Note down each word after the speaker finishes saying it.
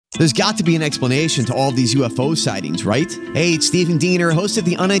There's got to be an explanation to all of these UFO sightings, right? Hey, it's Stephen Diener, host of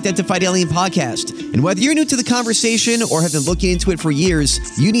the Unidentified Alien Podcast. And whether you're new to the conversation or have been looking into it for years,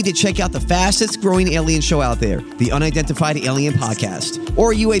 you need to check out the fastest growing alien show out there, the Unidentified Alien Podcast,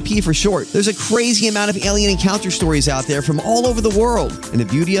 or UAP for short. There's a crazy amount of alien encounter stories out there from all over the world. And the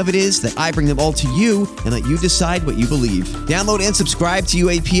beauty of it is that I bring them all to you and let you decide what you believe. Download and subscribe to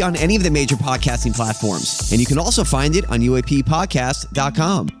UAP on any of the major podcasting platforms. And you can also find it on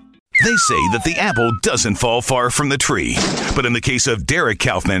UAPpodcast.com. They say that the apple doesn't fall far from the tree. But in the case of Derek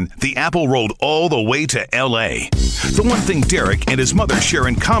Kaufman, the apple rolled all the way to L.A. The one thing Derek and his mother share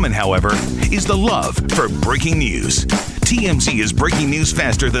in common, however, is the love for breaking news. TMZ is breaking news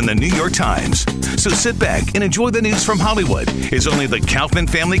faster than the New York Times. So sit back and enjoy the news from Hollywood, as only the Kaufman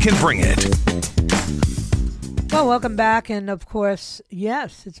family can bring it. Well, welcome back. And of course,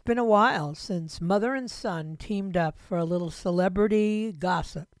 yes, it's been a while since mother and son teamed up for a little celebrity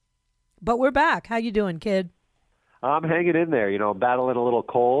gossip. But we're back. How you doing, kid? I'm hanging in there. Battling a little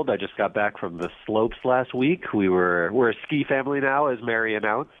cold. I just got back from the slopes last week. We're a ski family now, as Mary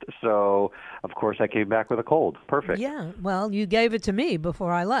announced. So, of course, I came back with a cold. Perfect. Yeah. Well, you gave it to me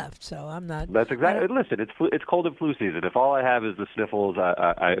before I left, so I'm not. That's exactly. Listen, it's cold and flu season. If all I have is the sniffles,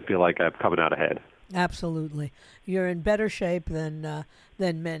 I feel like I'm coming out ahead. Absolutely. You're in better shape than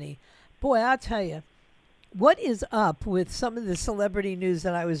many. Boy, I'll tell you. What is up with some of the celebrity news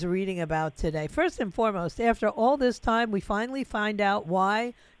that I was reading about today? First and foremost, after all this time, we finally find out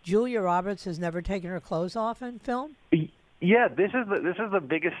why Julia Roberts has never taken her clothes off in film. Yeah, this is the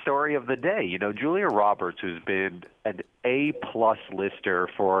biggest story of the day. Julia Roberts, who's been an A-plus lister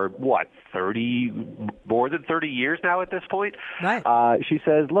for more than 30 years now at this point. Right. She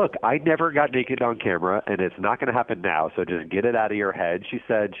says, "Look, I never got naked on camera, and it's not going to happen now. So just get it out of your head." She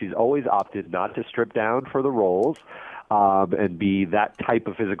said she's always opted not to strip down for the roles. And be that type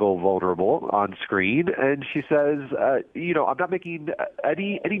of physical vulnerable on screen. And she says, I'm not making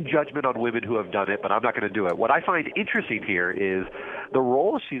any judgment on women who have done it, but I'm not going to do it. What I find interesting here is the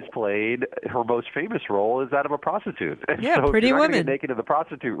role she's played, her most famous role, is that of a prostitute. And yeah, so Pretty if you're not Woman. Get naked in the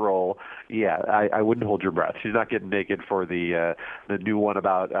prostitute role, yeah, I wouldn't hold your breath. She's not getting naked for the new one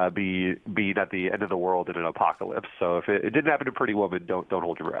about being at the end of the world in an apocalypse. So if it didn't happen to Pretty Woman, don't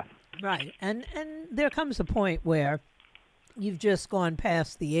hold your breath. Right. And there comes a point where you've just gone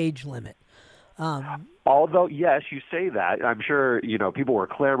past the age limit. Although, yes, you say that. I'm sure, people were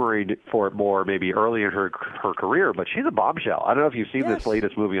clamoring for it more maybe early in her career, but she's a bombshell. I don't know if you've seen this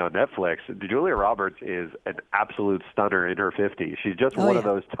latest movie on Netflix. Julia Roberts is an absolute stunner in her 50s. She's just one of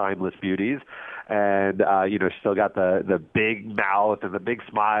those timeless beauties. And, she's still got the big mouth and the big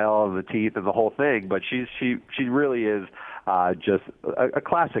smile and the teeth and the whole thing, but she really is just a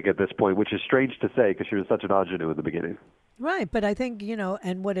classic at this point, which is strange to say because she was such an ingenue in the beginning. Right, but I think,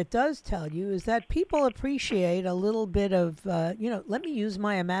 and what it does tell you is that people appreciate a little bit of, let me use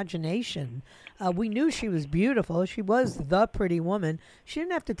my imagination. We knew she was beautiful. She was the pretty woman. She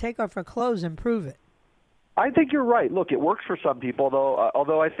didn't have to take off her clothes and prove it. I think you're right. Look, it works for some people, though.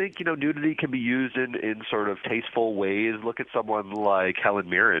 Although I think nudity can be used in sort of tasteful ways. Look at someone like Helen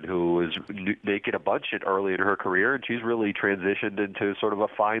Mirren, who was naked a bunch early in her career, and she's really transitioned into sort of a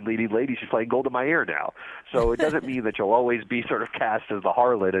fine leading lady. She's playing Golda Meir now, so it doesn't mean that you'll always be sort of cast as the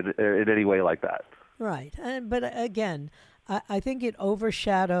harlot in any way like that. Right, but again, I think it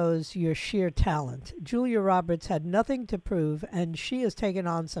overshadows your sheer talent. Julia Roberts had nothing to prove, and she has taken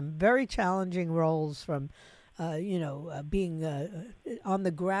on some very challenging roles from, being on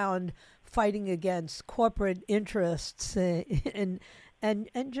the ground, fighting against corporate interests, and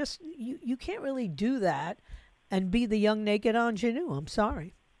just you can't really do that and be the young naked ingenue. I'm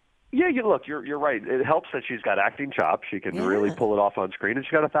sorry. Yeah, look, you're right. It helps that she's got acting chops. She can really pull it off on screen, and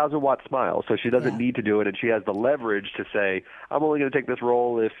she's got a 1,000-watt smile, so she doesn't need to do it, and she has the leverage to say, I'm only going to take this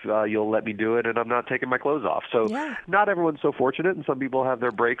role if you'll let me do it, and I'm not taking my clothes off. So not everyone's so fortunate, and some people have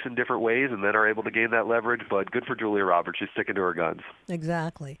their breaks in different ways and then are able to gain that leverage, but good for Julia Roberts. She's sticking to her guns.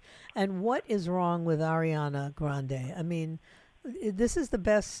 Exactly. And what is wrong with Ariana Grande? I mean, this is the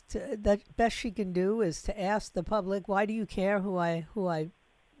best she can do is to ask the public, why do you care who I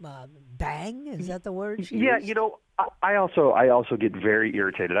bang? Is that the word she used? I also get very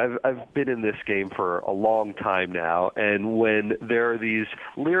irritated. I've been in this game for a long time now, and when there are these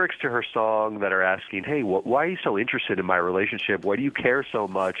lyrics to her song that are asking, hey, why are you so interested in my relationship? Why do you care so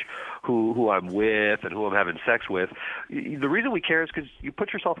much who I'm with and who I'm having sex with? The reason we care is because you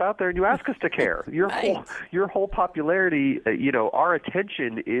put yourself out there and you ask us to care. Your whole popularity, our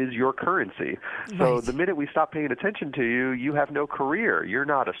attention is your currency. So the minute we stop paying attention to you, you have no career. You're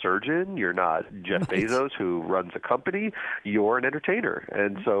not a surgeon. You're not Jeff Bezos, who runs a company, you're an entertainer.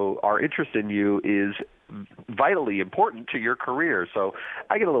 And so our interest in you is vitally important to your career. So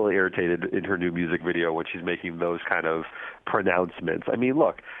I get a little irritated in her new music video when she's making those kind of pronouncements. I mean,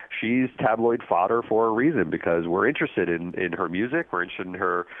 look, she's tabloid fodder for a reason because we're interested in her music, we're interested in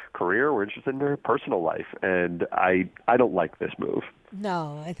her career, we're interested in her personal life. And I don't like this move.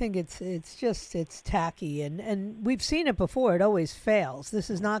 No, I think it's tacky, and we've seen it before. It always fails. This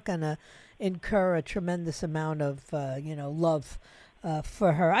is not going to incur a tremendous amount of love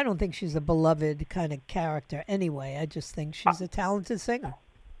for her. I don't think she's a beloved kind of character anyway. I just think she's a talented singer.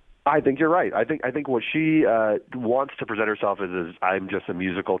 I think you're right. I think what she wants to present herself as is I'm just a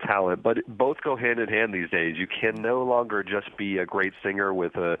musical talent, but both go hand in hand these days. You can no longer just be a great singer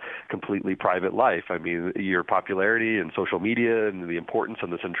with a completely private life. I mean, your popularity and social media and the importance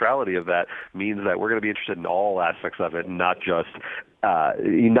and the centrality of that means that we're going to be interested in all aspects of it, not just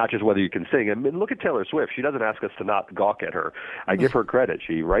whether you can sing. I mean, look at Taylor Swift. She doesn't ask us to not gawk at her. I give her credit.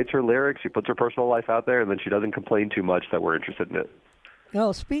 She writes her lyrics, she puts her personal life out there, and then she doesn't complain too much that we're interested in it.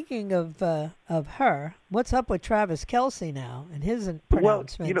 Well, speaking of her, what's up with Travis Kelsey now and his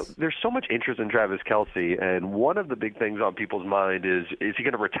pronouncements? Well, there's so much interest in Travis Kelsey, and one of the big things on people's mind is he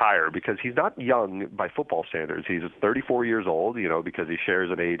going to retire? Because he's not young by football standards. He's 34 years old, because he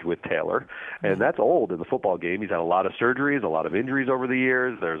shares an age with Taylor, and that's old in the football game. He's had a lot of surgeries, a lot of injuries over the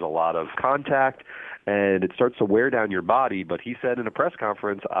years. There's a lot of contact, and it starts to wear down your body. But he said in a press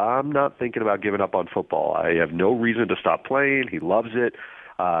conference, I'm not thinking about giving up on football. I have no reason to stop playing. He loves it.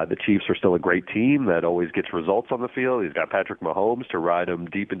 The Chiefs are still a great team that always gets results on the field. He's got Patrick Mahomes to ride him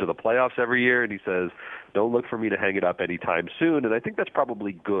deep into the playoffs every year, and he says, don't look for me to hang it up anytime soon. And I think that's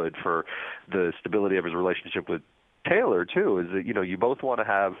probably good for the stability of his relationship with Taylor, too, is that, you both want to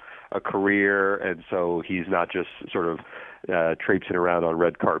have a career, and so he's not just sort of traipsing around on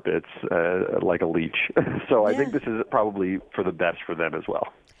red carpets like a leech. So I think this is probably for the best for them as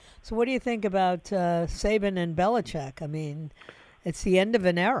well. So what do you think about Saban and Belichick? I mean, it's the end of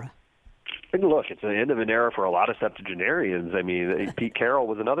an era. And look, it's the end of an era for a lot of septuagenarians. I mean, Pete Carroll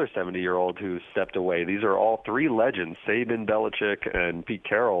was another 70-year-old who stepped away. These are all three legends, Saban, Belichick, and Pete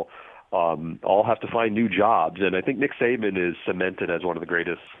Carroll. All have to find new jobs. And I think Nick Saban is cemented as one of the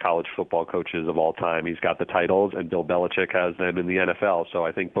greatest college football coaches of all time. He's got the titles, and Bill Belichick has them in the NFL. So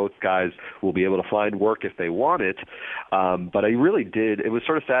I think both guys will be able to find work if they want it. But I really did. It was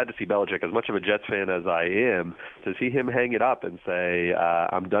sort of sad to see Belichick, as much of a Jets fan as I am, to see him hang it up and say,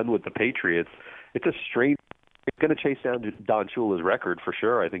 I'm done with the Patriots. It's a strange. It's going to chase down Don Shula's record for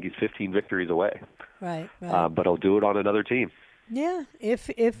sure. I think he's 15 victories away. Right. But he'll do it on another team. Yeah, if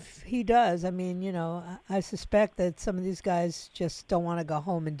he does. I mean, I suspect that some of these guys just don't want to go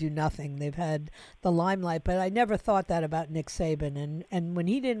home and do nothing. They've had the limelight, but I never thought that about Nick Saban. And when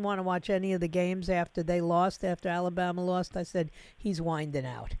he didn't want to watch any of the games after Alabama lost, I said, he's winding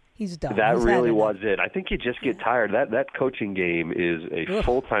out. He's done. That really was it. I think you just get tired. That coaching game is a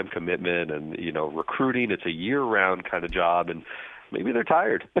full-time commitment, and, recruiting, it's a year-round kind of job, and maybe they're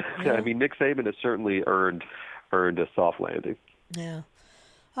tired. Yeah. I mean, Nick Saban has certainly earned a soft landing. Yeah.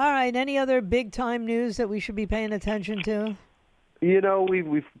 All right. Any other big-time news that we should be paying attention to?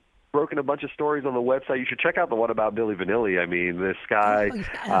 We've broken a bunch of stories on the website. You should check out the one about Milli Vanilli. I mean, this guy,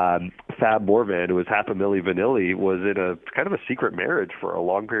 Fab Morvan, who was half a Milli Vanilli, was in a kind of a secret marriage for a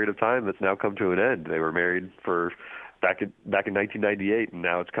long period of time that's now come to an end. They were married for back in 1998, and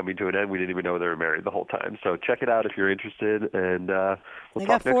now it's coming to an end. We didn't even know they were married the whole time. So check it out if you're interested, and we'll they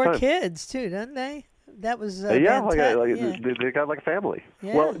talk got 4 next time. kids too, don't they? That was they got like a family.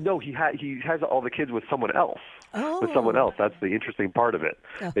 Yeah. Well, no, he has all the kids with someone else. Oh. With someone else. That's the interesting part of it,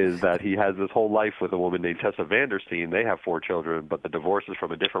 is that he has this whole life with a woman named Tessa Vanderstein. They have 4 children, but the divorce is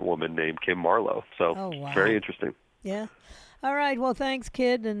from a different woman named Kim Marlowe. So very interesting. Yeah. All right. Well, thanks,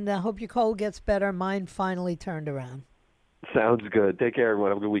 kid, and I hope your cold gets better. Mine finally turned around. Sounds good. Take care,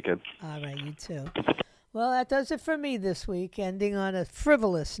 everyone. Have a good weekend. All right. You too. Well, that does it for me this week. Ending on a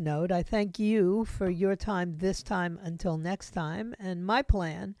frivolous note, I thank you for your time this time until next time. And my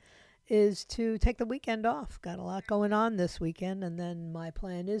plan is to take the weekend off. Got a lot going on this weekend. And then my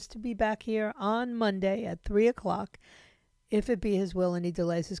plan is to be back here on Monday at 3 o'clock. If it be his will and he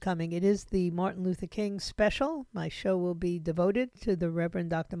delays his coming. It is the Martin Luther King special. My show will be devoted to the Reverend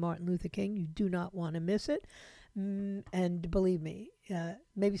Dr. Martin Luther King. You do not want to miss it. And believe me,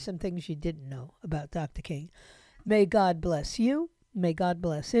 maybe some things you didn't know about Dr. King. May God bless you, may God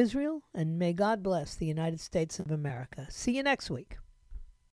bless Israel, and may God bless the United States of America. See you next week.